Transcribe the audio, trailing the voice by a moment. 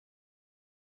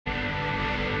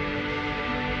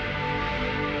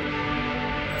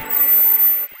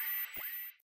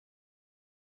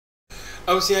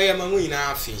I was here, Mamma, in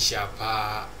our fish,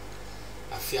 pa.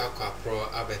 A fear pro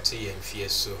abeti and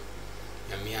fierce so.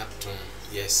 Yamiaton,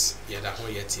 yes, yet a whole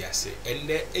yet, yes, and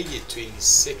the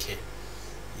 22nd,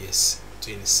 yes,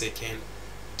 22nd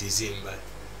December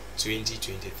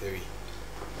 2023.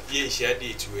 Ye shared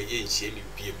it to a ye shady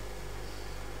PM.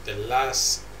 The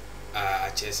last,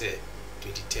 I just said,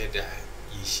 23rd,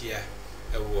 ye share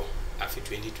a war after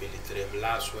 2023,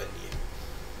 last 1 year.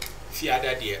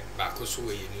 Fiada dear, back also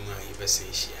way in my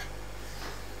Evasatia.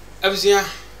 I was here.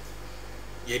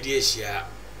 Ye dear share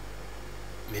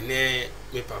me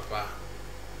papa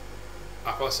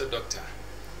Apostle Doctor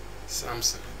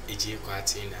Samson Eji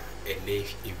Kwatina and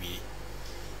Nave Ebi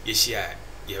ye share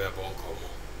ye were born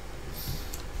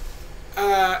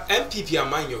common. MPP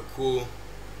among your cool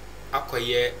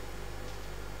acquire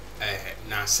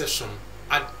na session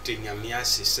at the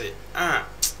Yamiasi say,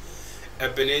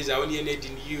 Ebenezer only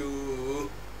needing you.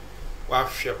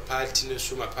 Wash your party no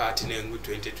summa party in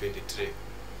 2023.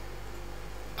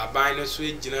 A bino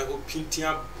sweet general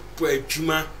pintia boy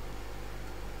juma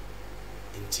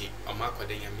inti a mark of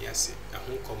the Yamiasi, a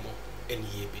home common any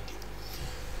ye bidi.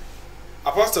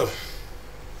 Apostle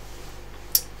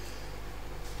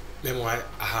Memoir,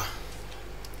 aha.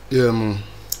 Yeah,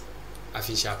 I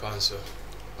think sharp answer.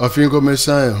 I think I'm a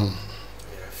sign.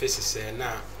 Faces say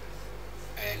now,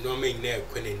 no main near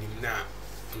Quenin now,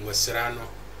 and was Serrano.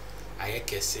 I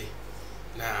say.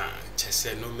 Na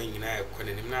chese no me nyina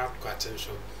ekone nim na kwate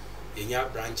so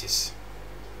yenya branches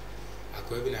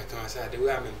akwa bi na kan say the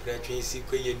way am impretwen si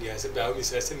kwenye dia se ba o mi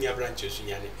se nya branches so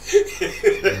nyane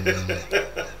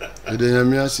ede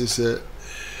nyamia se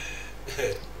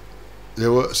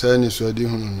lewo say ni so di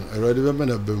hunu no erode be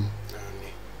na bam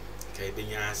ani kai be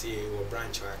nya se wo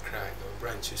branch wa cry wo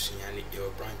branches so nyane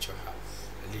wo branch ha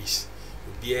at least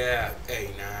bia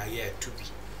na ye to be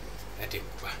ade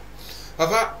kwa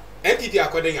papa MPP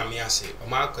according Yamiase, or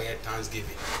Marco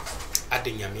Thanksgiving.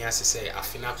 Adding Yamiase say,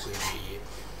 Afina Query,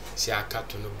 see a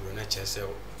captain of Bruna Chessel,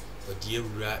 or dear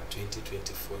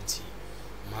 2024.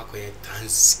 Marco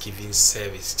Thanksgiving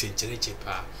service, Tinchenichi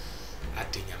Pa,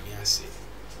 adding Yamiase.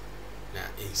 Now,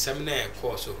 in seminar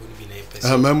course, or who'd be named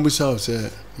Pessimist. Mambusa,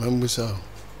 sir, Mambusa.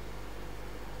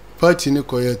 Party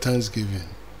Nicoya Thanksgiving.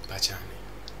 Bachani.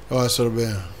 Oh,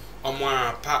 Sorbet. Or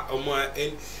more,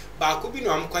 but I could be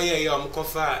no quiet,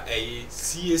 cover a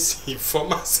CSC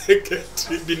former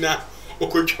secretary, Bina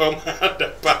Okochoma.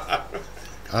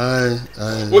 Aye,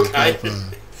 okay.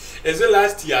 Is it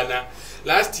last year now?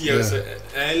 Last year,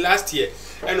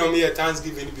 and on me a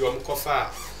Thanksgiving be on cover,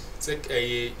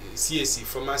 a CSC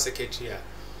former secretary.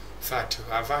 Fat,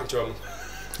 I've found John.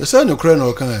 The son of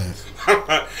Crano kind.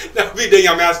 Now be the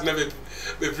young ass never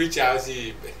be preacher as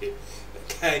he.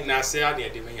 Na say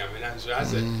ade de menyame so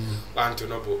as bantu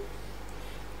no bo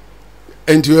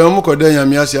enti we mo kodan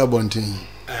yame ase abonten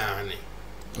ani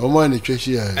omo ani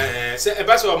twehia say e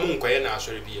ba so omo nkoye na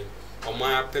asori bie omo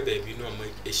ape ba bi no omo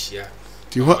ehia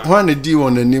ti ho na di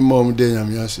won ani mom de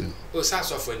yame ase o sa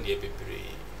asofo ndi bebre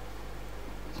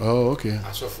oh okay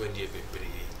asofo ndi bebre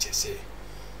chese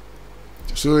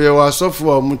so ye wa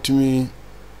asofo omutumi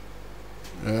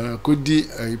kodi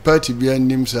party bi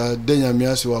anim sa de yame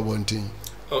ase wa bonten.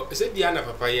 Oh, is it Diana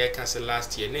Papa year cancel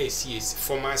last year? Nay, CSC,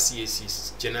 former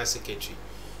CSC General Secretary.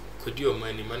 Could you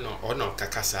money man or no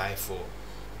Kakasa for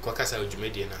Kakasa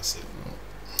Ujumedian?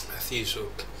 I feel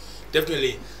so.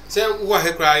 Definitely. Say, what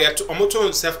I cry at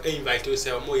Omoton self invite to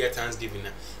say more year Thanksgiving.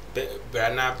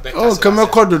 Brana Beck. Oh, come a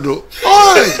Kodudo.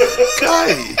 Oi,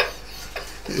 Kai.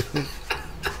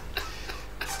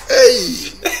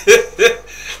 Hey.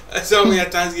 So we are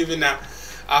Thanksgiving now.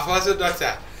 Our first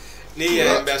daughter.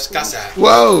 Best casa.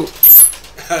 Wow.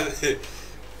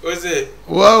 What's it?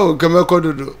 Wow, come a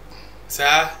Kodudo.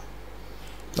 Sir?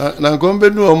 Na gombe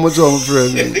no omozo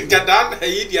omfrem. Kadan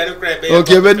yi dia no kra be.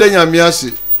 Okay, be denya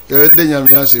miase. Denya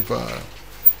miase pa.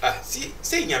 Ah, see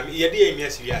nyam ye dey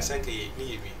miase wi asanka ye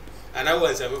ni bi. And I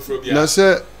want some phobia. Now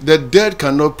say the dead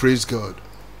cannot praise God.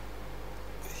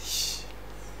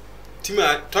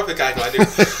 Tima topic I got.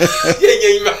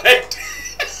 Yeah, right.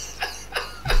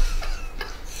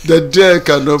 The dead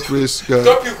cannot praise God.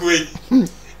 Topic way.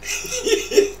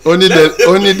 Only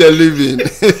the living.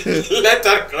 Let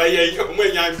her cry you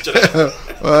when I'm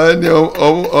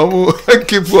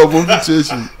keep up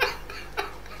invitation.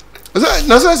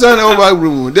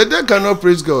 The dead cannot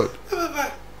praise God.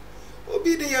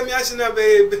 Obi the Yamiasina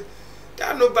babe.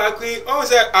 That no back way. Oh,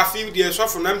 say I feel the so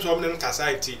from them some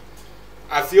society.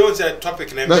 I feel that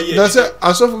topic name. That's it.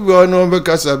 I saw we all know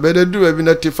because I better do a bit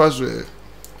of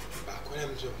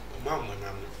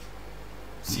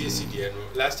CSD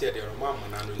no last year the Roma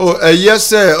manano. Oh, yes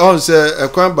sir, on say a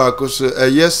kwan back so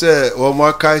yes sir, o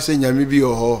mo kai say nyame bi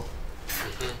ho.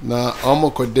 Na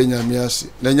omo kode nyame ase.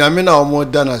 Na nyame na omo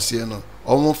da na ase no.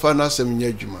 Omo fa na asem nya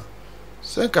adwuma.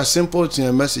 Say ka simple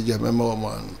thing message mema omo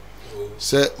anu.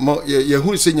 Say mo ye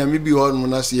hu say nyame bi ho no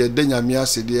na se ye da nyame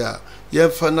ase de a ye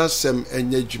fa na asem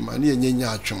enya adwuma na ye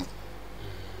nya atwom.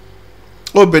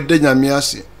 Obede nyame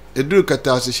ase. Eduru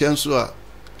kata ase hye nso a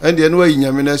ende no ayi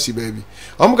nyame na si baby.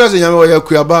 Omo ka se nyame wo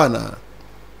yakuaba na.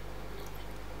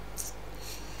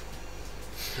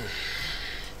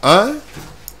 Ah?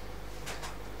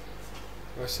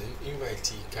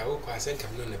 Invite Kawo Kwasen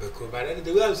come no nebeko, but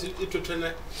the way it to turn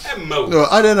a mo. No,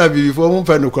 I don't have before one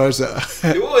pen of course.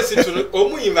 The was it to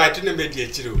almost invite them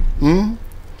mediate. Hmm?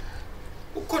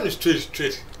 Who can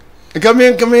straight? Come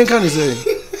in, can you say?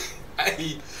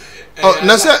 Oh,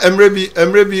 Nasa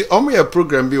Emrebi, only a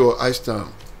program be or ice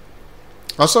time.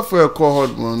 I saw for a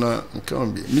cohort mona,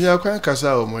 can't be. Me, I can't cast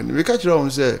out when we catch your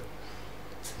own say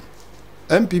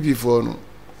MPP for no.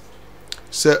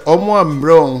 Say omo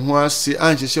ambro ho ase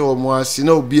anche se omo ase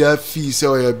na obi a fee say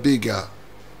o bigger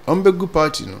ombegu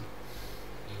party no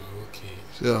okay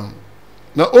so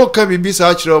na o ka bibi sa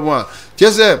akire omo a je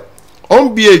say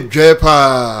ombi edwe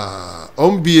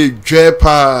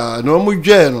pa na omo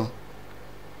dwe no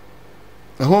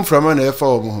na hom frama na e fa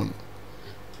omo ho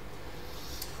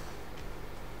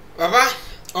baba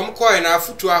omko na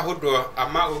afutu ahodo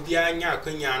ama obi anya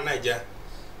akwanya anaja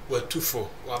watufo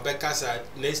wabekasa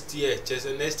next year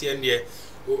chese next year ndie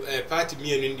party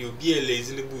mienu ndi obi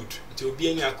elezi ne boot nti obi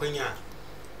anya akwanya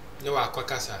na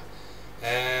wakwakasa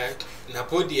na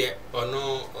podie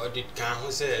ono audit kan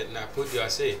ho se na podie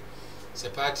ase se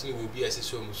party ni obi ase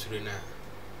so musure na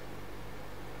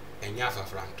enya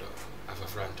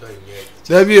afafranto enye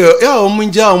sabi ya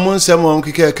omunja omunsem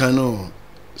onkike kan no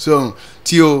so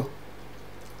tio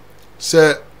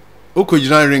se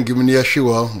okojina ring mi ne yehwe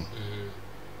wo ho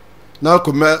now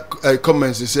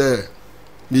comments say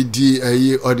me di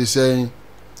ayi or the saying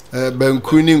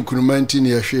bankuni nkurumanti ne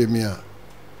yahwe mi a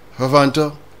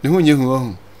fafanto ne hunye hu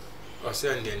ho o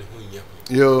se ande ne hunye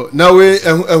yo na we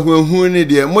ehu ne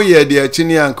de mo ye de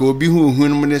akini anka obi hu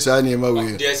mu ne sa ne ma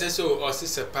we de say so o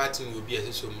se party will be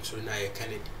say so musoro na ye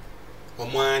Kennedy o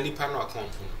mo ani pa no account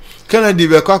Kennedy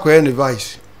be kwakwa ne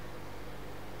vice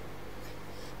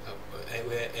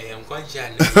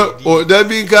oh da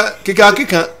bi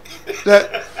kika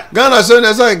Ghana so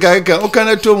na say ka o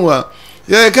kana tomu a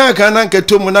ye kan na nke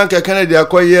tomu na nke Kennedy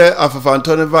akoye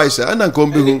afafanto ne vice ana nko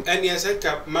mbi hu and yes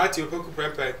ka Matthew Poku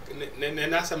prepare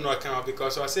na some no account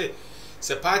because I say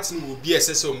the party will be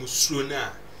assess o musuro na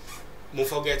mo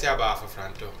forget about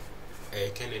afafanto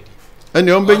Kennedy and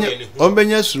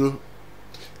ombenya suro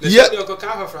yeah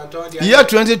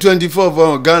 2024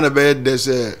 for Ghana be this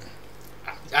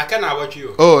I can watch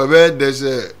you oh be this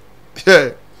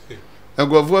yeah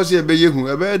agwafo se ebe yehu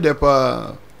ebe de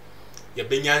pa ye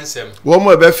benyansem wo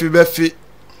mo ebe fi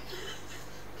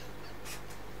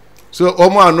so o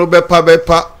mo anu be pa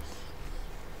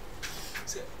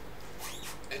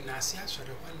na se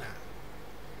asore wana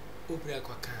obra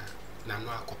kwaka na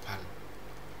no akopa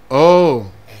no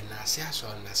oh na se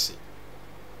asore na se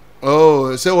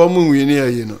oh se wo mu wi ni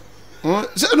ayi no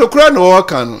se no kura no wo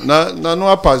kan na no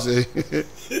apase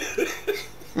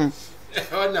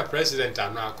on the president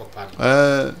and now copan.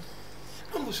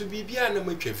 Almost be na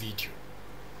matwa video.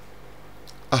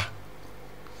 Ah.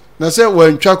 Na say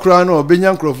when twakra no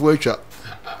obenya nkrofo atwa.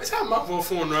 Say my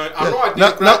phone no.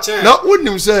 Na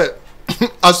wonim say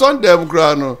ason dem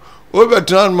kra no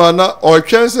obetran ma na o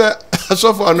twen say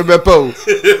asofo anu bepa o.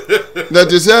 That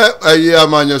is say ayi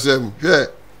amanyo sem. Yeah.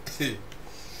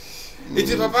 It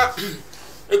is papa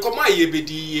e koma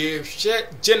yebedi ye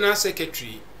general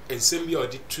secretary ensem bi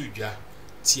odi tudwa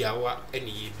tiawa ene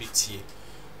ye betie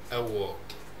ewo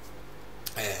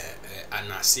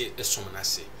anase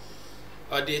esomnase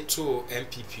odi to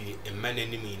MPP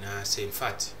emananim na say in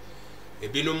fact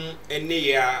ebinum ene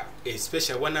ya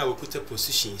especially when I will put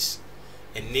positions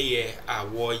ene ye a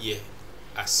wo ye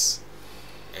as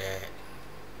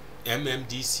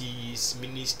MMDCs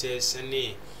ministers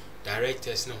ene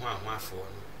directors no ho ahwafo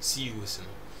no CEOs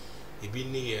no ebi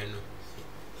ne ye no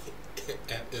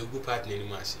a good partner in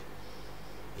Marcy.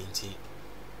 Indeed,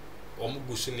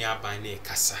 Omugusu near by ne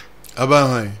Cassa.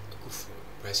 Aban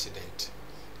president.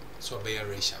 So be a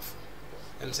reshuffle.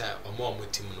 Emsa or more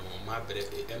mutimno, my bread,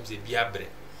 Emsa Biabre.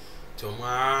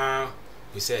 Toma,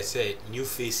 we say new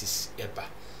faces, eba.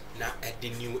 Now add the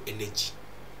new energy.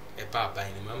 Eba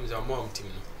by the mums or mom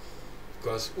timno.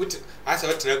 Because what I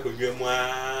thought I could be more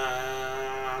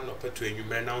no put to a new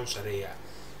man on Saria.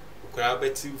 crowd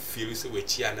bet you feel so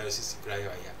which ya now is cry ya.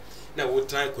 Now what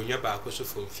time can you back also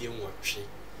from film watching?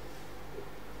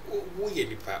 We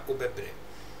any part obebre.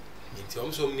 In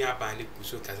terms of near band,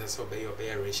 so Casas obey your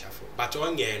bear reshuffle. But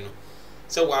on yen,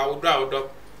 so I would round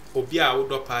up Obia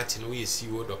outdoor party, no, we see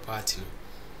outdoor party.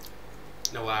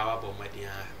 Now, I about my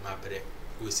dear, my bread,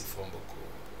 we see from Boko.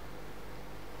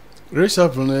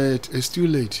 Reshuffle, it's too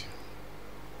late.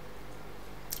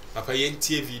 Papa, yen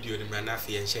tea video, the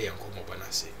Manafi and Shay and Como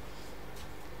Bonasi.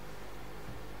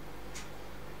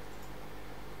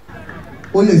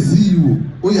 Oh, yeah, CEO,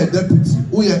 oh, yeah, deputy,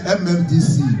 oh, yeah,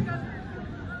 MMDC.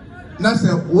 Now, say,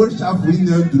 what shall we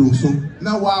know? So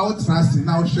now, while trusting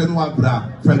now, Shenwa Bra,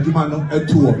 Fredumano, and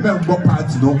two member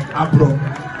party, no, Abro.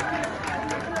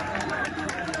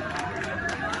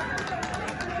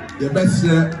 The best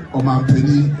year of my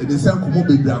penny, and the same Kumo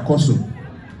baby Akoso.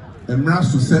 And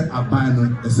Ras to say a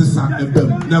bino, a sister, a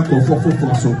bell, never for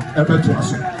so, ever to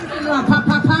us.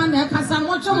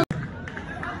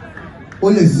 Oh,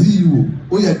 yeah, CEO,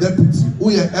 oh, yeah, deputy, oh,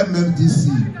 yeah, MMDC.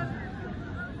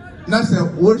 Now, say,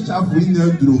 what shall we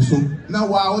know? So now,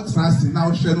 while trusting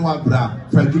now, Shenwa Bra,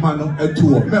 Fredumano, and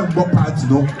two member party,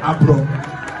 no, Abro.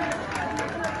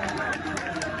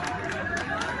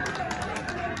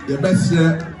 The best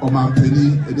year of my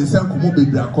penny, and the same Kumo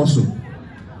baby Akoso.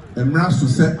 And Ras to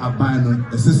say a bino,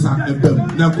 a sister, a bell,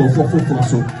 never for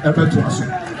so, ever to us.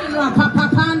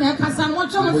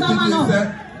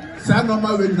 Sa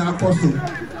normal we na akoso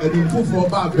edi fofo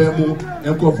ba abemo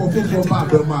enkofo fofo ba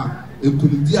abemo a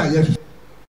ekunidi aye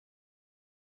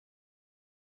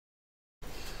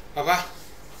Papa,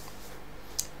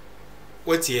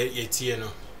 what ye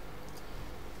no?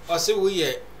 Ose we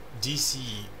ye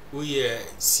DC, we ye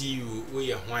CU, we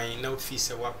ye hwan na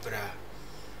office wa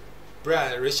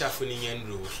bra reshuffle ni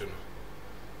yendro so no.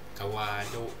 Kawa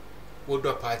no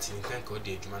wodo party nkan ka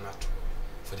odi adwuma na to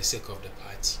for the sake of the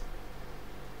party.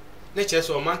 Nature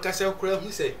so man ka say okra hu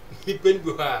say mi pen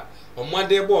bi ha o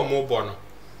made bo o mo bo no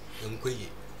enkoye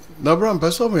na bram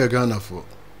person me Ghana for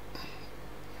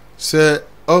say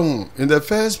in the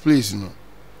first place no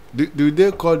do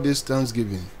they call this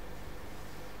Thanksgiving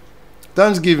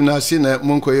na see na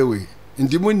monkoye we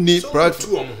ndi mo ni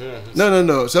platform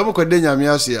no so mo ko de nyame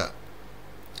ase a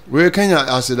we Kenya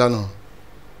aseda no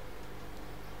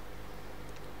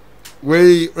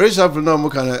we reshuffle no mo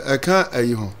kana eka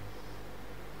ayi ho.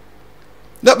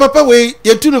 Na papa we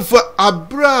yetunu for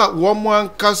abra woman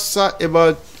kasa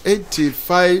about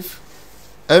 85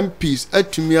 MPs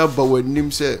atumi aba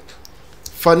wanim say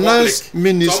finance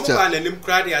minister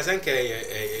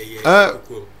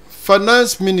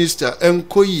finance minister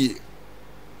enkoyi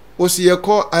osi ye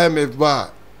call IMF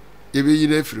ba ye be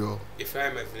yire free ho if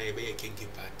IMF na be kinki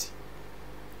party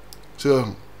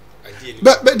so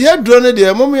but the drone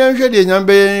there mom yan hwe de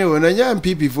nyambe yen o na nya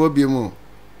MPP for bi mu.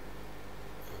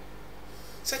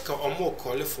 Second, or more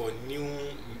call for new,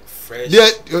 fresh.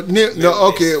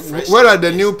 Okay. Where are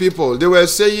the new people? They were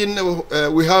saying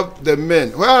we have the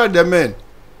men. Where are the men?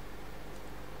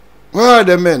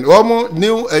 One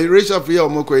new race of year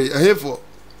here for.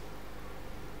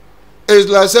 It's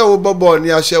like say Bobo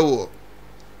near Shewo.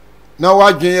 Now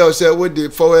what you say with the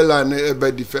forward line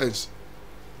by defense.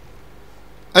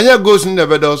 And your goes in the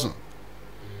bed also.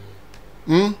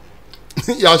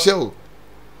 Yashewo.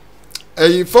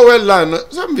 A forward line,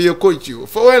 some be a coach you.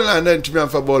 Forward line and to me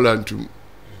for ball and to.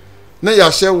 Na ya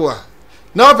shewa.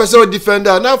 Now person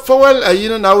defender, now forward a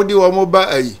you now do a mobile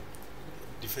a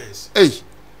defense. Hey,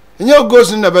 and your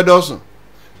goes in the bed also.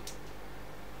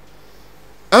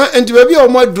 And to be a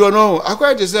more drawn on, I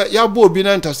quite say, ya bo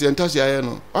binantas and Tassia,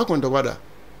 no. I can't water.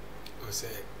 Say,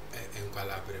 and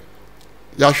Calabre.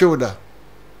 Ya shoulder.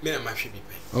 Me and my should be.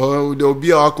 Oh, there'll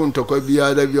be a count to be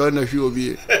either beyond a few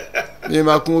be. Me,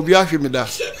 my could be asking me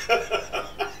that.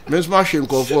 Miss Mashing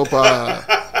call for pa.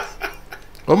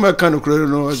 Oh, my kind of credit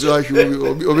no, as I should be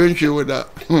eventually with that.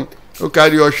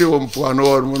 Okay, your show on for an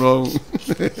or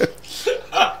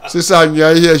Sister, I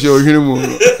hear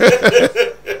you.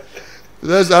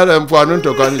 That's Adam Puanon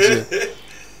to Connie.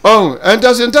 Oh, and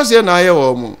that's in Tassia and I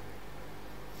am.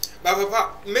 Papa,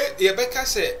 Rebecca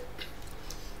said.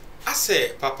 I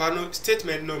say, Papa, no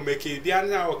statement no make it. The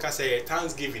answer say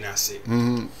Thanksgiving. I say,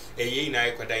 a ye na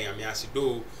ikwadai amiasi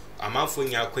do. Amanfo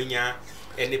nya kwenya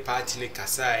any party ne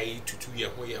kasai tutu ye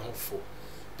ho for.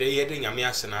 The ye de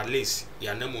amiasi na at least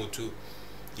ya namo to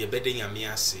ye bede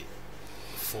amiasi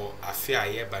for affair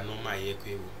ye ba no ma ye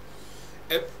kwewu.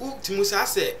 Timusa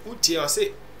say utie o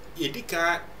say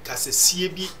edika kasesie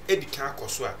bi edika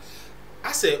akoso a.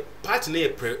 I say party na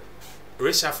pre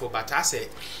reshuffle, but I say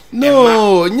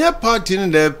no, nye party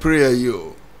in the prayer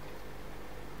you.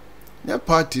 nya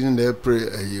party in the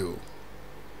pray you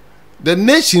the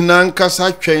nation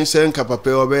ankasa twen se nka papa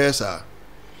obeyesa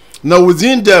na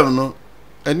within them no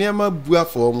eniema bua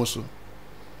for mo so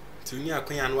tuni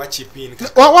akonya no chipin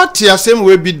what the same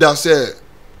way be that say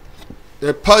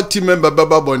the party member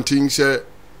baba bonting say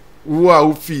wo a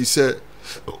wo fi say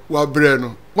wa bre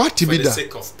no what be that for the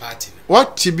sake of party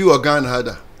what be organ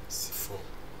hada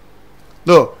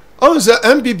no on say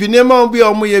MPP nema obi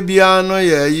omo ye bia no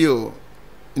ye yi o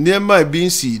nema bi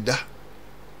nsi da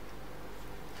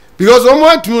because omo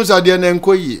atunu sa de na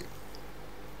enkoyi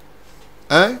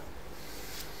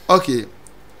okay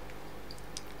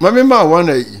mami ma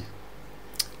wana yi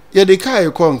ye de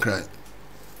kai konkran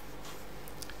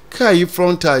kai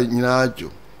frontal nyina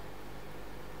ajo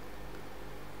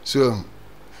so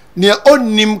ne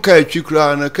onnim kai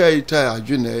twikura na kai tai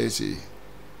ajo na ese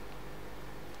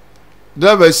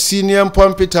dava senior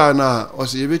pompita na o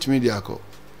se yebetimi di akọ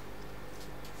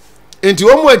enti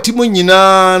wo mo atimu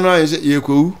nyina no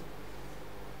yekwu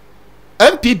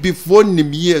MPP for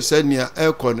nim ye senia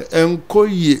ekon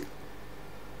enkoye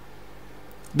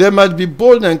they must be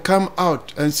bold and come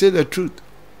out and say the truth.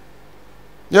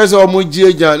 Yes, o mo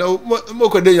jieja mo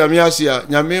ko de nyame ase a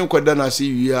nyame nkoda na ase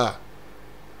wi a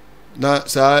na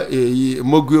sa yi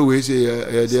mogwe we se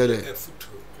e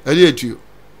de etu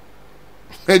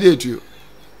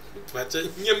macha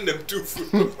nyem nam tufu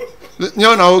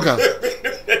nyo na woka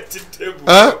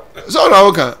so na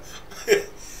woka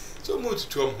so mo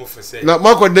tutu am ho for say na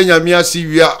mo ko de nyame ase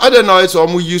wi a ade na so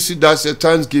mo use that as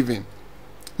Thanksgiving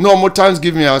no mo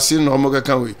Thanksgiving ase no mo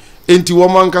ka we enti wo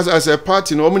man kasa as a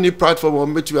party no mo ni platform mo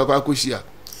betu akwakohia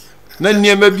na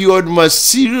niema bi oduma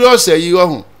serious ayi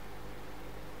ho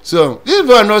so this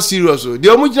one not serious o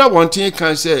de mo gina wontin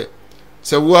kan say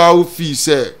wo fi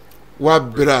say wa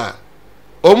bra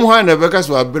omu ha na beka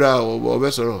so abra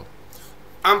obesoro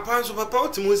ampan so papa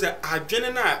otimu say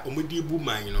adwene na omudi bu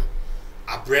man no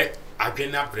abre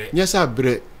adwene abre yes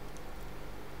abre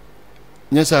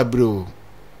o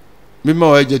me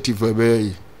ma adjective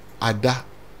ebe ada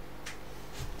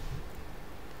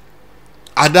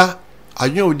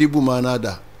adwene odi bu man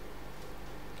ada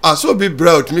so be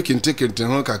bra out make take it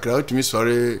ho kakra out me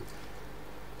sorry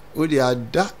odi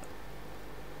ada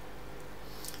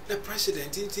the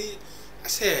president I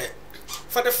say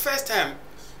for the first time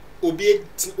obi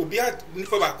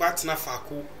nipa ba kwa tena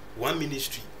fako one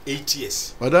ministry 8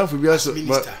 years madam for bias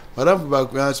madam for ba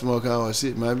kwa small kan o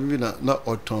say my bibi na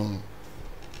oton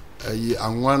ayi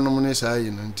anwanom ne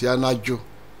sai no nti anajo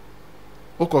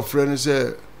okofre ne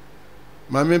say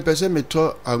my me pese me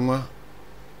to anwa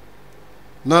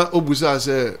na obusa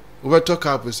say obeto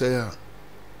cap say ya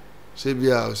say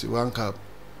bia o say one cap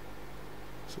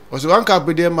o say one cap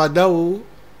de madao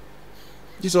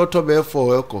this auto be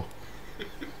for eko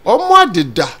omo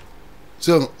adida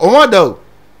so omo da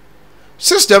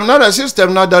system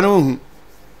na da no hu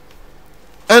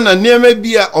ena niema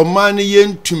bia oman ye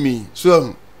ntumi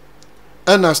so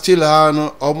ena still ha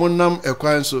no omo nam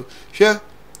ekwan so hwe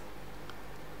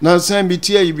na san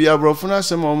bitia yi bia brofo na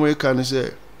sem omo e kan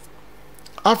se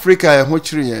Africa e ho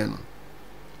kire yen no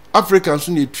Africa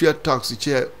so ne tua tax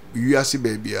che wiase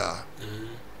ba bia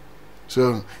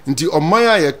so nti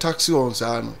omaya ye taxi on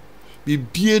sa no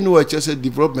bibie no a chese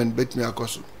development bet me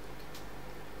akoso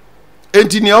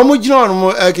enti ni omugina on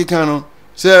mo ekeka no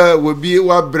se we bi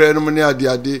wa bre no ne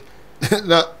ade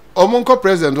na omonko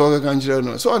president o ka kanjire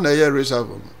no so na ye reserve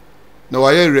na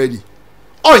wa ye ready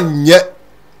onye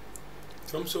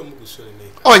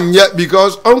onye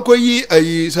because onko yi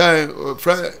ayi say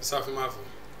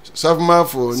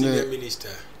Safmafo senior minister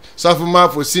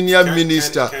Safmafo senior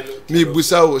minister mi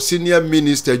busawo senior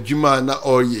minister Juma na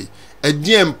oye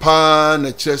edien pa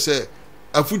na kyerese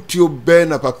afutuo ben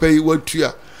na papa yi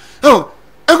watua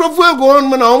ekrofo ego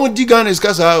on na on digan is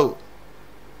kasa o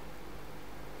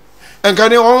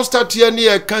enkane on start here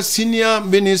ne ka senior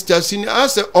minister senior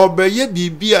as obeye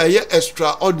bibia ye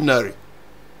extraordinary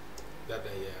that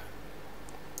year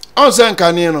on san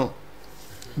kane no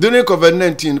during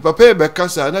COVID-19 papa be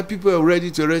kasa na people are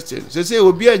ready to rest say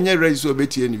obi anya ready so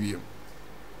betie ni biem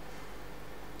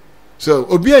so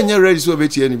obi anya ready so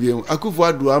betie ni biem akufo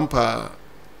adu ampa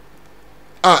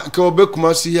ka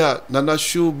obekuma si ya na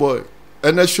show boy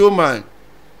na showman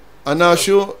ana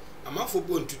show amafo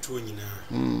bo ntutu onyina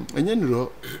enye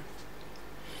niro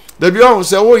da bi on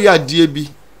say wo ya die bi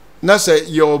na say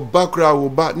your background wo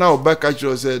ba na obaka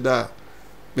chiro say da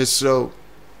mesro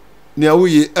ni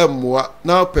awuye emwa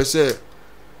na pese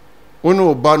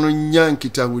wono ba no nya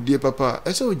nkitahudie papa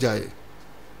ese ojaye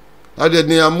ade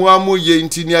ni amu ye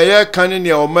nti ni aye kan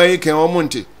ni o man kan o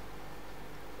munti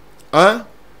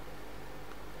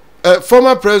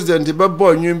former president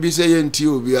bebo nwin bi say yenti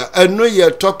obi a eno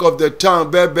ye talk of the town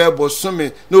bebe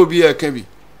bosome na obi e kan bi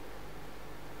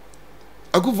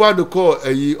Akufo Addo call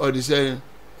ayi or the say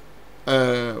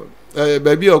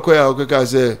baby okoya okeka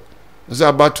say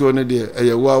abato no de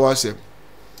eye wo awasem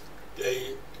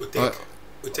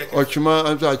Ochuma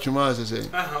anto achuma say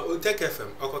Otek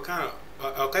FM okoka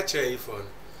okachire phone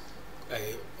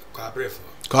kwabrefo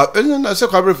na say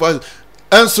kwabrefo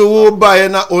enso wo bae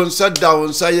na onsa da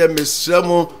onsa ye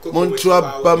mesremo montu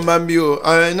abamamio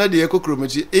na de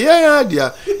ekokromati ya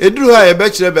dia eduru ha ye be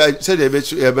kire be say de ye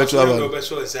be to aba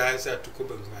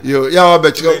yo ya wa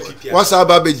be kire wasa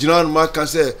aba be gina no maka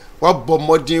say wa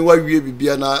bomodin wa wie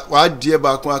bibia na wa de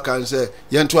ba ko aka say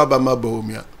ye nto abama ba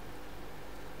omia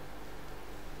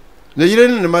na yire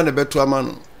ne ma na beto ama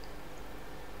no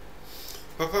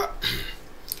papa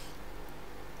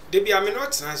Debi I'm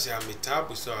not saying I'm a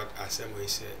taboo sort as I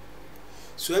say.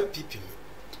 So MPP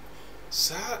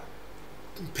sa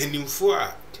penimfo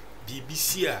a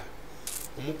BBC a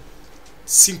omo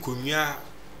sinkonua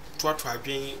to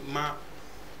adwen ma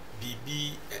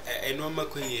BB enoma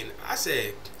koyen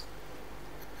ase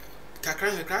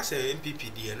kakran say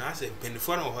MPP die na ase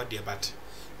penimfo na ho de but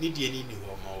ni die ni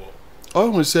ho ma wo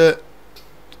oh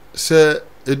say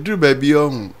eduru ba bi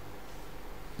ohun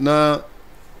na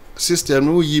system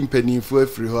no yi mpanimfo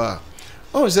afiri ho a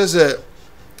o se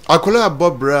akola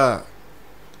abobra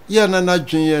ya na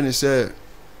nadwen ye ne se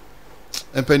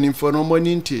mpanimfo no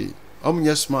money nti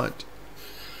omnya smart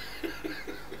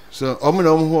so omna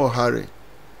ho hare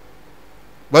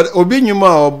but obi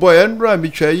nyuma oboy endra bi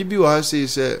twa yi bi wa ha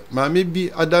se maame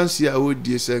bi adanse a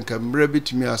odie se nka mra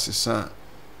bitimi asesa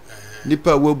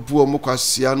nipa wabu omo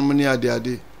kwasia no ne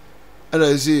ade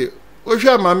ana se o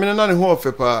hwa maame na ne ho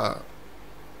ofepa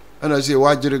ana say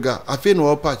wajiriga afi no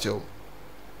opacho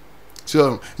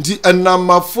so ndi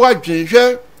anamafo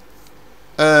adwenhwe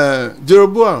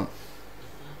Jeroboam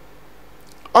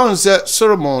on say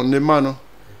Solomon ne mano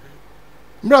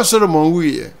mra Solomon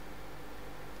wiye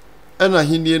ana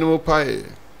hinie no pae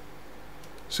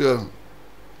so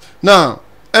now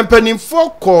empanimfo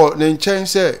ko ne nchen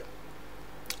say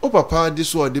o papa di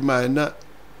so odi mai na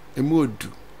emu odu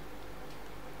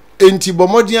enti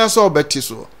bomodin asa obeti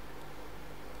so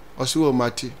Osuo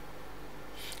mati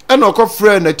ena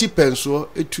okofre na tipenso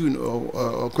etu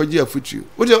okoji afutu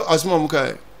wode asoma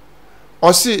muka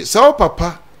osi sawo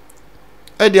papa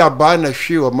e de aba na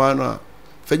hwe o ma no a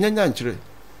fanyanya nkire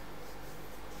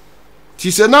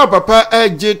ti se na papa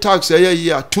eje tax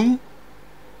eyi atum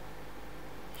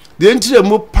de ntire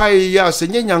mu pai ya se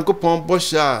nyanyankopon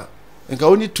bosha nka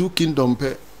oni two kingdom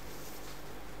pe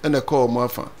ena ko mo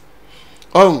afa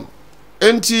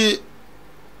enti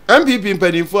MPP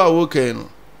mpanimfo a woken no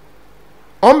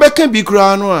ombeka bi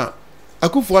kura no a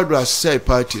Akufo Addo asai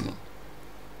party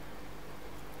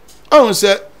no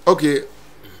say okay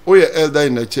we are elder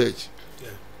in the church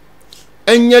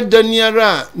enya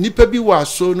daniara nipa bi wa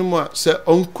so no mu say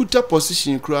onkuta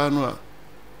position kura no a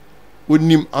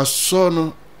onim aso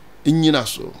no nyina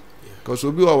so because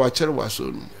obi wa chere wa so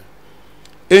no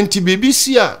enti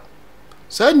BBC a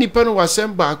sa nipa no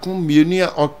wasem ba ko mienu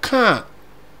a oka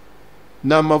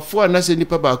na mafo na se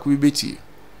nipa ba ko bibeti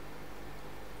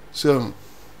so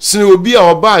sin obi a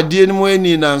oba ade ni mo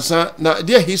ani nansa na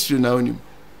dia history na onim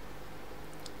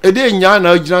ede nya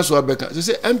na ogina so abeka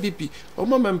se MPP o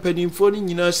mama mpanimfo ni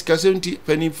nyina sika 70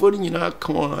 mpanimfo ni nyina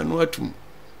kan anu atum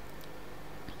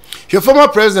your former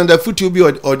president the foot be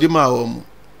odima omo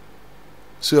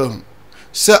so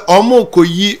se omo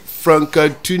koyi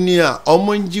Frankatunia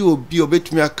omo nji obi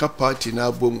obetumi aka party na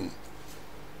abomu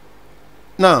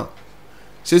now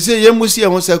se yemusi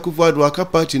ehon se Akufo Addo aka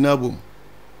party na abomu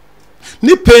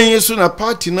ni penye so na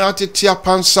party na atetia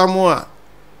pansamo a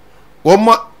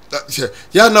womo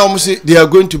ya na omo say they are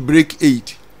going to break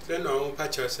 8 then no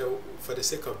patch yourself for the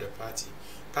sake of the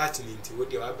party ninti wo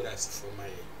dey abras for my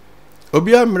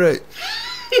obi amre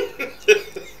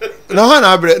no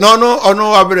ha abre no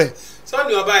ono abre so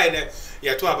ni oba ene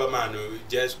ya to abama no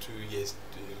just 2 years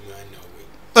to away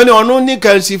ani ono ni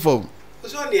can see form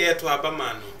so ni ya to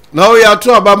abama no na ya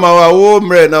to abama wa wo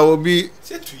mre na obi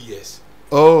say 2 years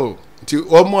oh ti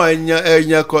omo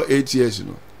anya ko 8 years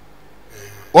no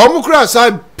omo kra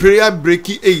sa prayer break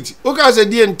 8 o ka say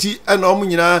DNT and omo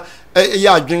nyina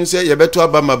ya adwen say ye beto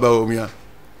abama ba omia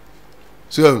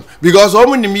so because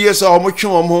omo ni miye say omo twe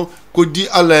omo kodi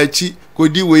alachi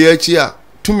kodi weyachi a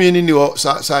tumi ni o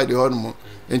side ho no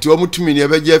enti omo tumi ni e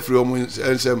beje afiri omo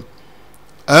ensem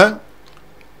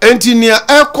enti ni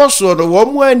ekoso no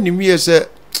omo animiye say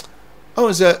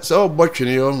on say so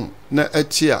botwene yo na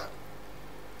atia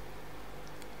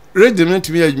redim no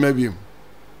tumi adwuma bi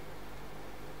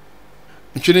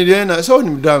Trinity na so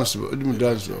nim dance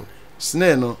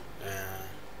snare no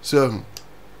so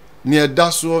near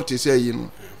daso to say you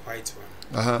know white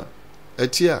one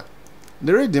etia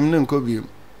the rhythm no nko bi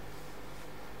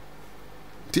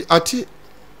ti ati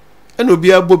eno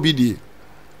bia bobidi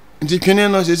nti twene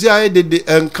no se aye de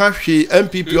enka hwe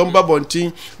MPP omba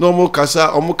bontin no omo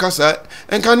kasa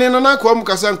enka ne no na ko omo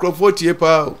kasa nkrofo tie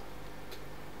pa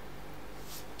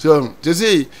so je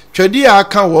say twedi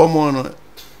aka wo mo no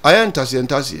aye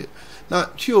ntase na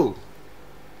chio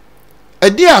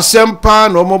edi asempa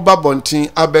no omo ba bontin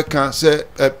abeka se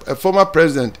former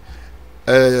president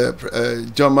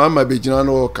John Mahama bejina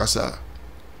no kasa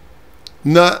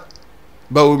na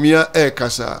Baumia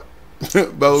kasa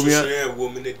Baumia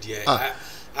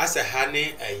asa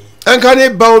hane ayi enkane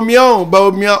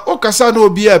Baumia o kasa no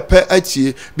obi pe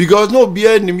atie because no obi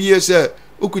anim ye say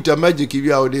ukuta magic bi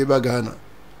a ode ba Ghana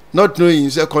not knowing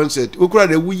say concert ukura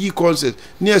the wuyi concert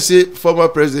near say former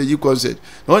president yi concert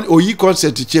no oyi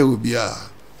concert che obi a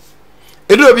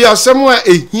edo obi asem a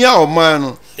ehia o man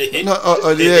no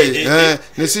no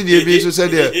ne si die bi so say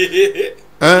there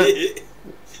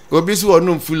obi si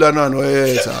wonu fula no no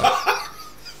sa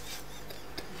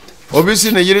obi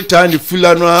si ne yiri tani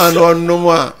fula no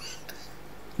no a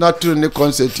na to ne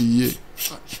concert yi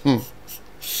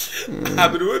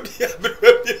abro attack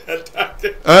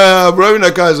bro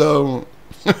na kaza o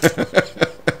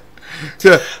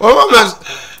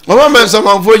man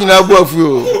sama fo nyina abu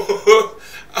afu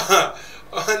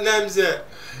o namze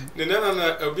ne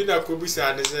na obi na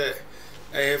kobusa ne se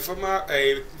former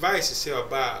vice say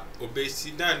oba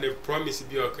obesi na the promise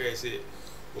bi okay say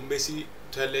obesi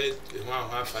toilet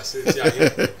ho facility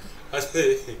ahe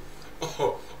ase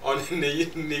on ne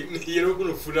yero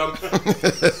kunu furam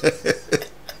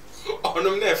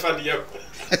onom na fa de yap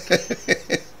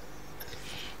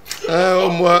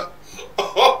mo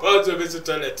ba to be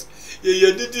toilet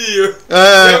ye didi yo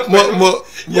mo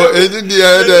edidi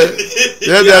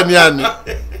ya ni ani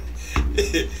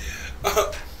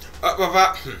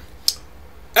papa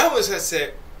I was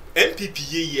say MPP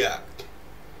ye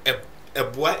a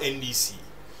boy NDC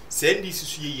say NDC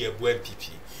so ye a boy MPP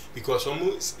because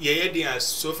almost ye dey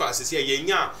so far say ye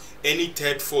nya any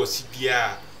third force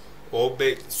bia or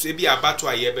be say be about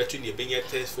a year between the be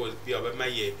third force bia or be my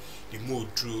ye the mood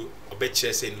through or be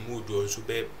chess and mood on so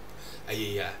be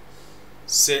aye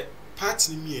say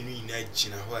party me enu ina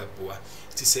gina ho eboa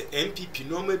it say MPP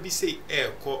normal be say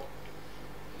ko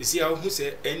you see how who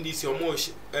say NDC or more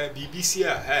BBC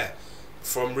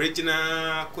from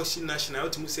regional question national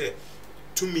to say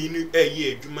 2 minutes a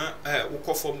year juma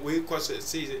wo from we cause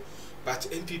say but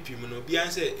MPP no be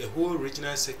answer a whole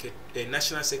regional secretary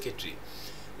national secretary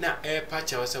na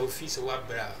patch was office wa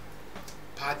bra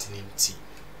party nim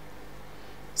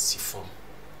si from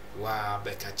wa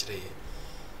be ka kire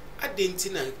adenti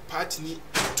na party ni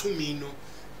 2 minutes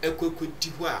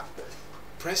ekwekodi ho a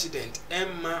president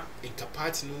Emma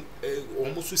incapacity no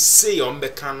almost say on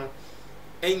bekano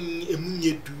en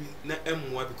emunyedu na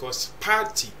emwa because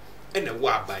party and a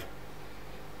wa by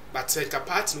but say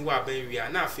party no wa ban wi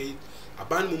na afi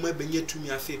aban mo ma benye tumi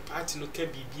afi party no can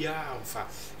be bia amfa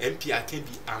MP can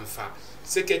be amfa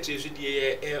secretary so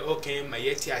de okay ma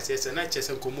yeti assess na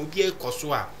chese komo bia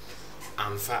ekoso a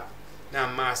amfa na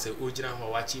ma say ogina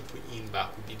ho wa chip in ba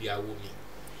ku bi dia wo mi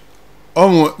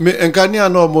me enkania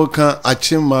no mo kan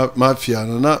achim mafia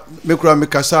no na me kura me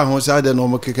kasa ho sa de no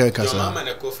mo keke kasa mama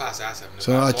na ko fa sa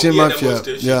so achim mafia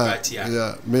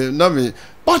yeah me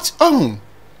but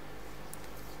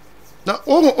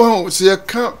na see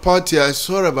can party I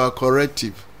saw about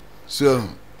corrective so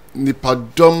ni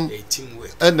padom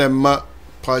enema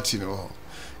party no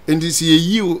in this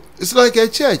you it's like a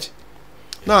church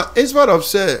now it's part of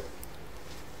say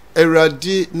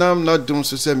eradi nam na dum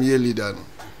so say me leader no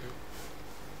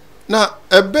na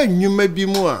ebe nyuma bi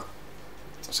mu a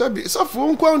sabi safo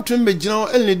nkwa ntun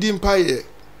megina eledi mpaye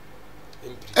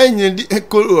enyedi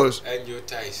koros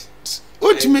enjoys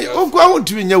otimi okwa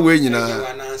ntumi nya we nyina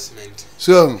announcement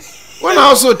so when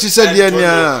also ti said the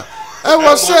anya I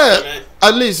was say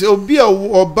at least obi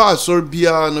oba so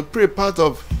bia no pray part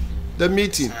of the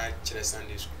meeting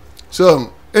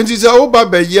so and is oba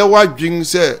be ye wadwin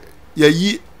say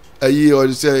yayi ayi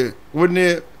or say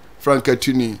woni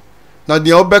frankatuni na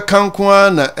dia obekan ko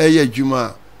na eye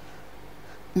adwuma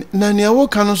na ne wo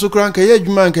kan so kran ka ye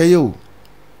adwuma nka ye o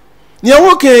ne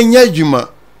wo kan nya adwuma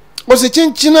o se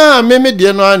chinchina meme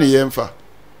de no an ye mfa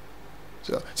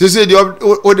so say the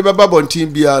o de baba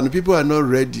bontin bia no people are not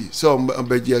ready so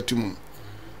obagia atum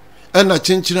and na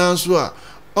chinchina so a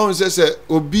on say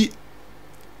obi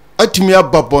atimi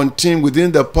ababontin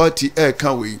within the party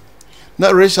can we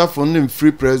not reshuffle him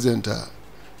free president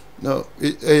No,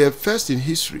 it first in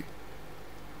history.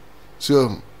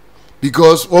 So,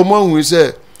 because Omo we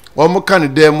say, Omo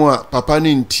can demo papa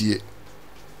nintie.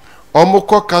 Omo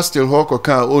ko castle hawk or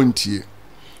can own tie.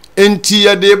 Enti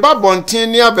ya de ba bonten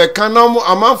ne abeka na mo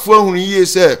amanfo ahunu yie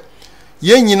se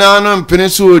ye nyina no mpene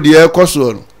so de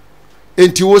ekoso no.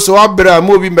 Enti wo so wabra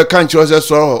ma obi mbeka nche ose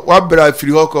so ho wabra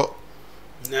afiri hoko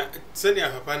na sani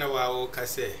papa na wa wo ka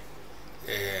se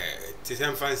te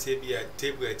sam fancy bia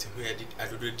table at hu ya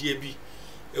adododie bi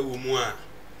ewo mu a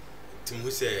tim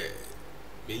hu se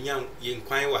benya ye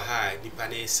nkwan wa ha nipa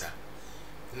na esa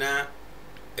na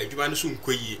adwuma no so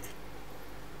nkoyie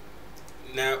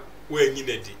na wa nyi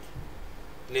na di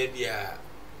na dia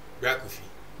brakofi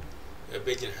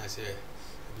ebegin ha se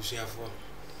busuafo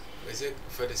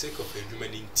for the sake of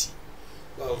humanity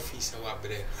wa office wa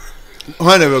bread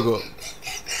Why never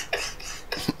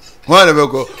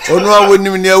go? Onu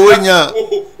awonim ne awonya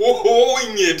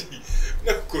nyedi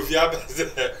na kofi abase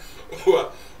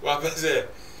wa base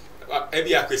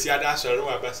ebi akwesi ada soro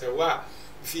wa base wa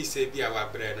office bi a wa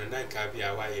bread no na nka bi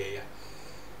a wa ye ya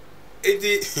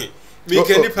edi mi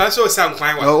keni paso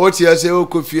sankwan wa o ti ase o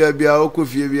kofia bia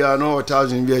no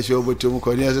 1000 bia she obotom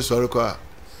ko ne ase soro ko a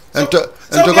ento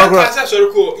kakura ase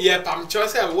soro ko ye pam cho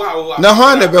se wa na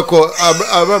ho na beko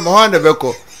ho na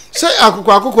beko se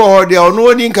akukọ ho de ono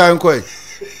oni nkan ko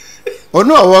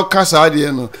ono awo kasa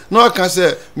de no na o ka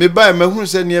se me bai mahunu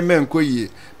se ne me nko yie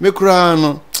me kura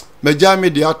no meja me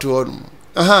de ato no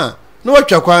aha na o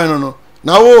twa kwan no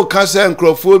na wo ka se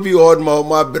nkrofo bi o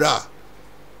ma bra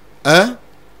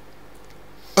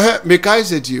me kai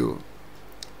se ti o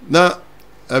na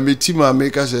amitima me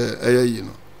ka se eyi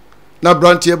no na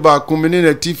brantie ba kumini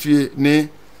na tifie ni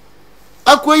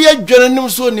akoye dwanenim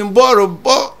so ni boro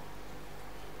bo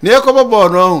na ekobo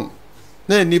no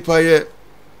na nipa ye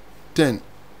 10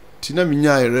 tina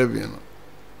minya irebe no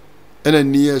ena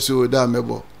niye so da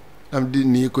mebo am di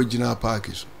ni ko gina park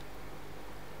so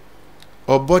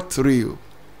obo 3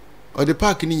 o de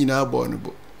park ni nyina bo no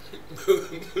bo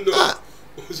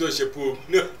so shepo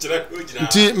no jira ko gina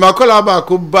ti makola ba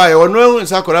ko bae ono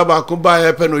nsa kola ba ko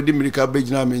bae pe no di mirika be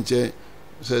gina me nche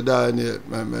se da ne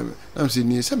am si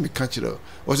ni se me ka kire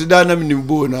o se da na me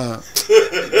nimbo na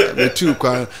me tu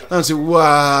kwa am si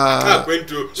wa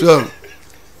so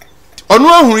ono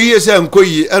ahuru ye se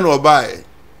nkoyi e no bae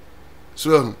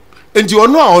so enti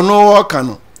ono o ka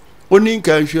no oni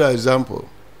nka show example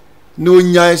no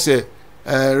nya se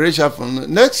Richard from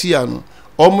next year no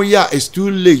omuya is too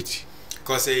late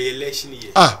because election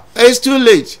year it's too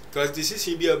late because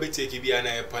decision be able take be an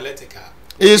political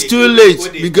it's too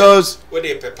late because what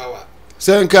they power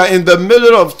senka in the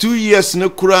middle of 2 years no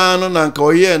kura no na nka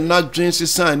oye na dwen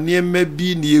sisan niema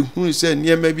bi na ehunu se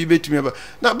niema bi betumi ba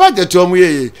na budget omu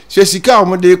ye se sika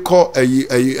omu de ko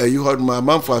ayi hod ma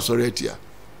manfo asoretia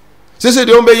se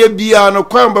de ombe ye bia no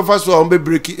kwan be fa so ombe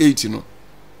break 8 no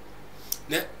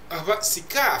na aba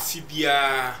sika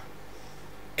afibia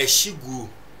eshigu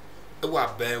ewa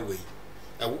bawe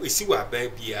esi wa ba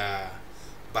bia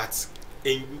but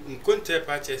in content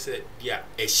patches dia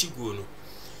eshigu no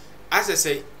as I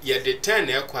say ye the 10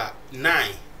 ekwa 9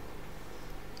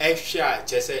 ehwa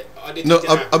chese no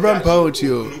Abraham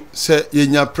Pautio say ye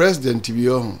nya president bi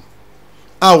o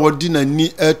a wodi na ni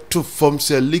eto form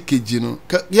say leakage no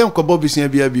ye nkobo bisia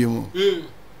bia bi mu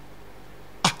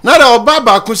na da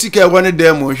obaba akusika woni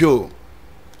dem o hwo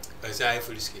asai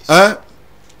foolish case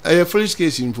a foolish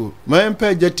case info my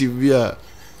imperative bia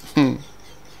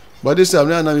but this time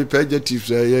na me imperative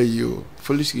say you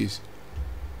foolish case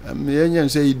me yan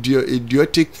say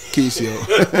idiotic case yo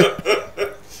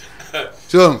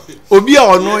so obi a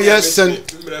ono yes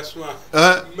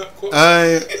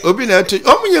obi na to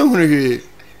omunye hunu hwe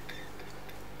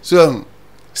so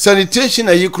sanitation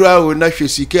ayikura wo na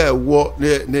hwesika wo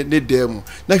ne dem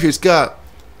na hwesika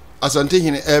asante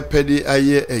hine epedi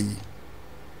aye ayi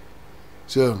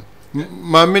so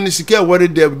ma minisika wo de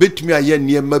dem betumi aye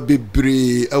niema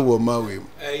bebre awo mawe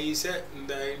ayi se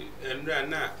ndra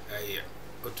na ayi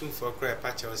otun for cry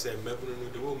patch o say mabunu no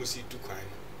de wo musi tu kwan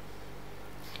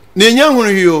ne nya hunu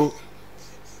hwe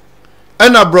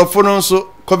ana brofo no so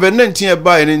COVID-19 e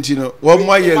ba ene nti no wo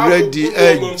mo aye ready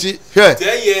enti hwe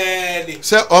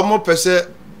se omo pese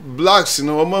blacks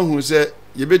no wo ma hu se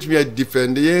ye betumi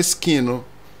defend ye skin no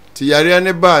ti yare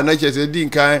ne ba na che se di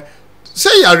nkan se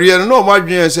yare no mo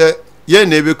adwen se ye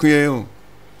na ebekun o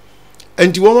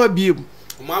enti wo ma bie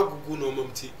mo agugu no mo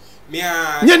mti me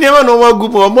a nye ne ma no mo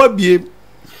agugu mo ma bie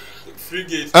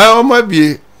frigate o ma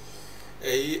bie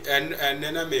and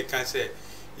then I make can say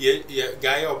ye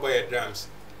guy or boy drums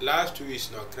last 2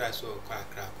 weeks no crash or crack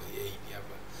ye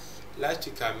last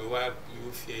week I me wa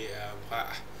you fear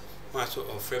Once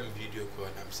or frame video call,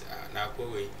 and I'm saying, now go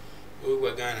away. We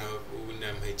were gonna have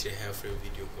a frame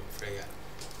video call. Freya.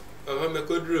 Oh, I'm a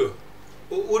good rule.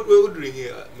 What would we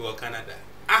here? More Canada.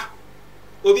 Ah,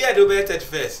 we'll be at the better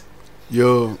first.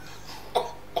 Yo.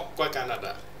 Oh, quite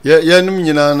Canada. Yeah,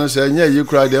 no, sir. Yeah, you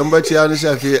cried. But you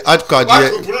answer Adkwart.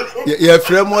 Yeah,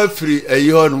 frame free a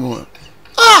year more.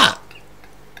 Ah!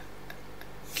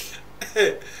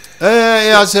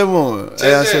 I say more.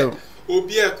 I say.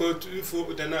 Obi a call to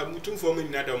for the mutum for me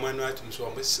another man to so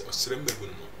almost srimble.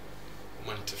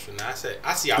 I say,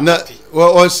 I see.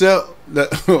 Well, also,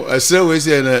 I say, we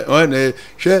say, one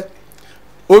share.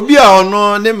 Obi a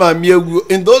no ne ma miegu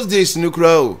in those days no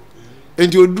crowd.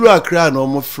 And you drew a crown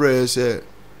on my phrase.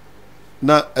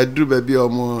 Na adru baby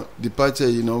omo departure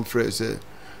you know phrase.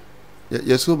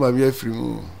 Yes, so my mere free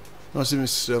mo. No see me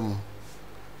sremo.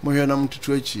 Mo hwe na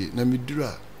mtutu achi na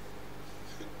midura.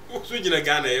 So you na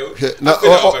Ghana yo. Na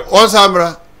on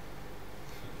samra.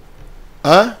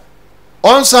 Huh?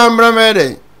 On samra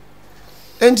mede.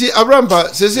 Enti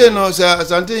abrampa sese no sa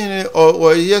sante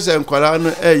o yes enkwara no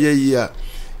eye yi a.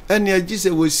 Ene agi se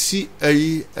wo si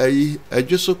ayi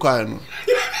adwoso kwan no.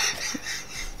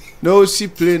 No si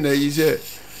plane ayi se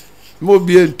mo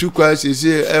bie ntu kwan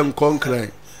sese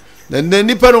enkonkran. Na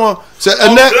nipa no se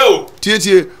ene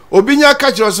tie obinya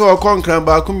ka kiro so okonkran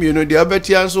ba ko mienu de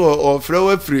abetia so o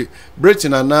frewa free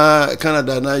Britain na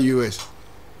Canada na US.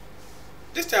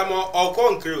 This time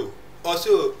okonkran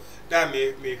also that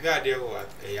me hear there what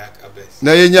yak abes.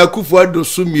 Na yenya kufu ado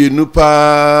so mienu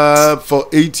pa for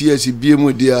 8 years bie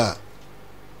mu dia.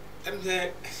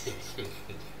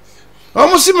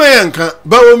 Omusi mayanka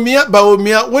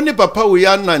baomia woni papa we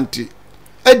ya nante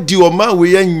adi o ma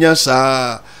we ya nya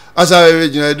saa asa we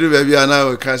jina duru ba bia na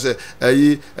we kan say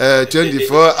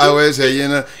 24 hours ayi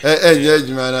na enya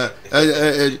juma na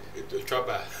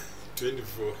trouble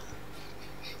 24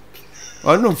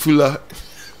 ono fula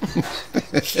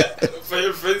for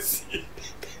your fancy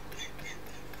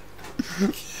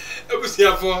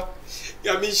abusia for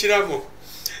ya min shiramo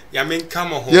ya min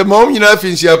kama ho ye ma nyina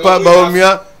finsia pa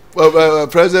baomia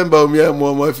President Baumia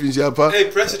Momo Finchapa. Hey,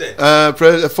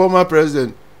 President. Former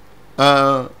President.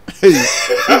 Hey.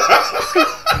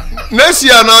 Next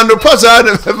year, no, the person.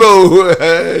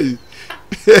 Hey.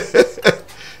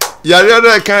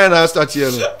 Yariana kind of start here.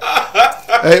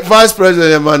 Hey, Vice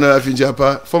President Emmanuel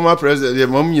Finchapa. Former President, your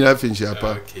mom, you have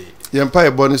Finchapa. Okay. The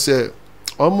Empire Bonnie said,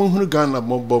 "Omo Ghana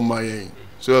bomb my."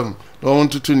 So, don't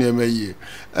want to near me.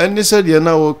 And they said, "You're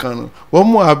now working. One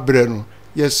more abreno.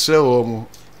 Yes, sir, Omo.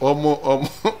 Omo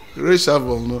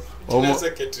reshavel no omo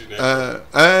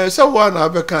someone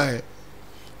abekan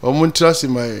omo trust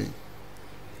my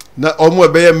na omo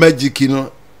be magic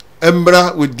no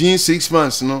embra within 6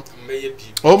 months no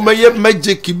omo ye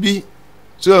magic bi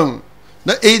so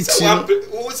na 18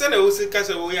 who say na who say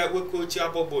kasa we coach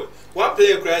aboboy one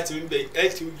player create me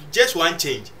just one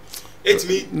change it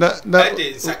me na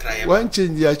one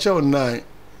change ya chow 9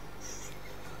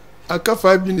 aka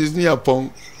 5 minutes ni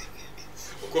upon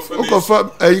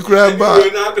Okofa ayikura ba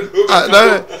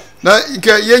na nke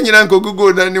ye nyina nko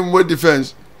Google na ni mo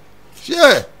defense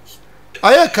share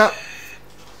ayaka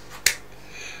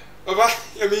baba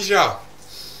ya misha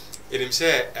enim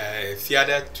say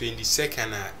fiada 22nd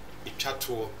na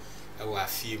itwato wa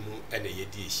afimu na ye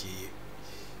di ehie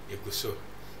eguso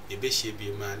ye be hie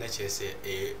bi ma na che say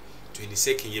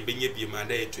 22nd ye benye bi ma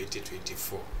na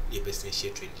 2024 ye be say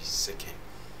 22nd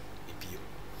ebi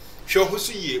hwo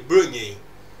hosu ye bronye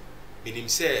minim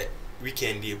say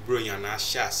weekend e bronya na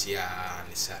ahyasia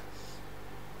nisa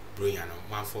bronya no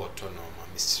man for autono ma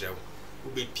misrew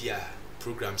ube pia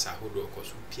programs ahodo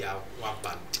koso pia wa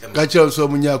bantem gacha so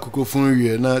munya akokofun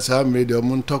wie na sa mede o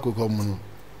mun tokoko mu no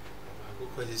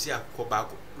akoko sisi akoba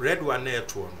red one na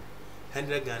eto no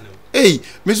 100 Ghana eh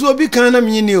miso obi kan na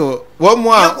mini o wo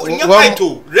mo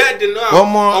red no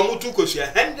omutu koso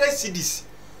 100 cedis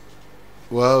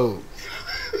wow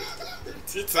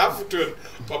it's after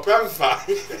papa mfa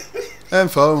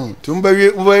emfa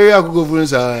tumbawi akokofun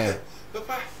sa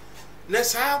papa na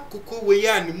sa kuko we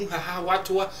ya ni mu haha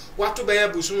watu be ya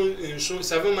busun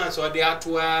 7 months or dey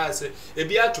atoa se e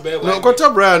bi ato be wa no kota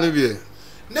bra na bi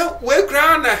na we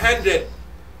ground 100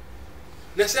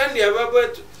 na send ya baba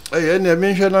eh na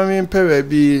me hwe na me pewe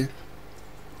bi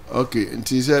okay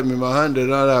nti se me ma 100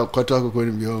 na kota akoko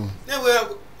ni bi ho na we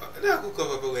na kuko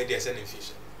papa we dey send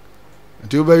fish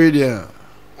nti o ba wi dia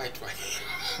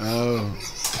oh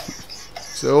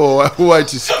so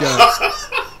what is scam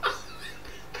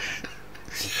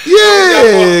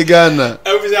yeah Ghana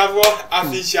everyone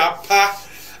official pa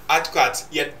Adkwart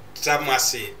yet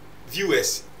damase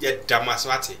viewers yet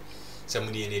damaswate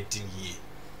samuni ene din yi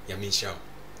ya minsham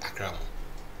Accra.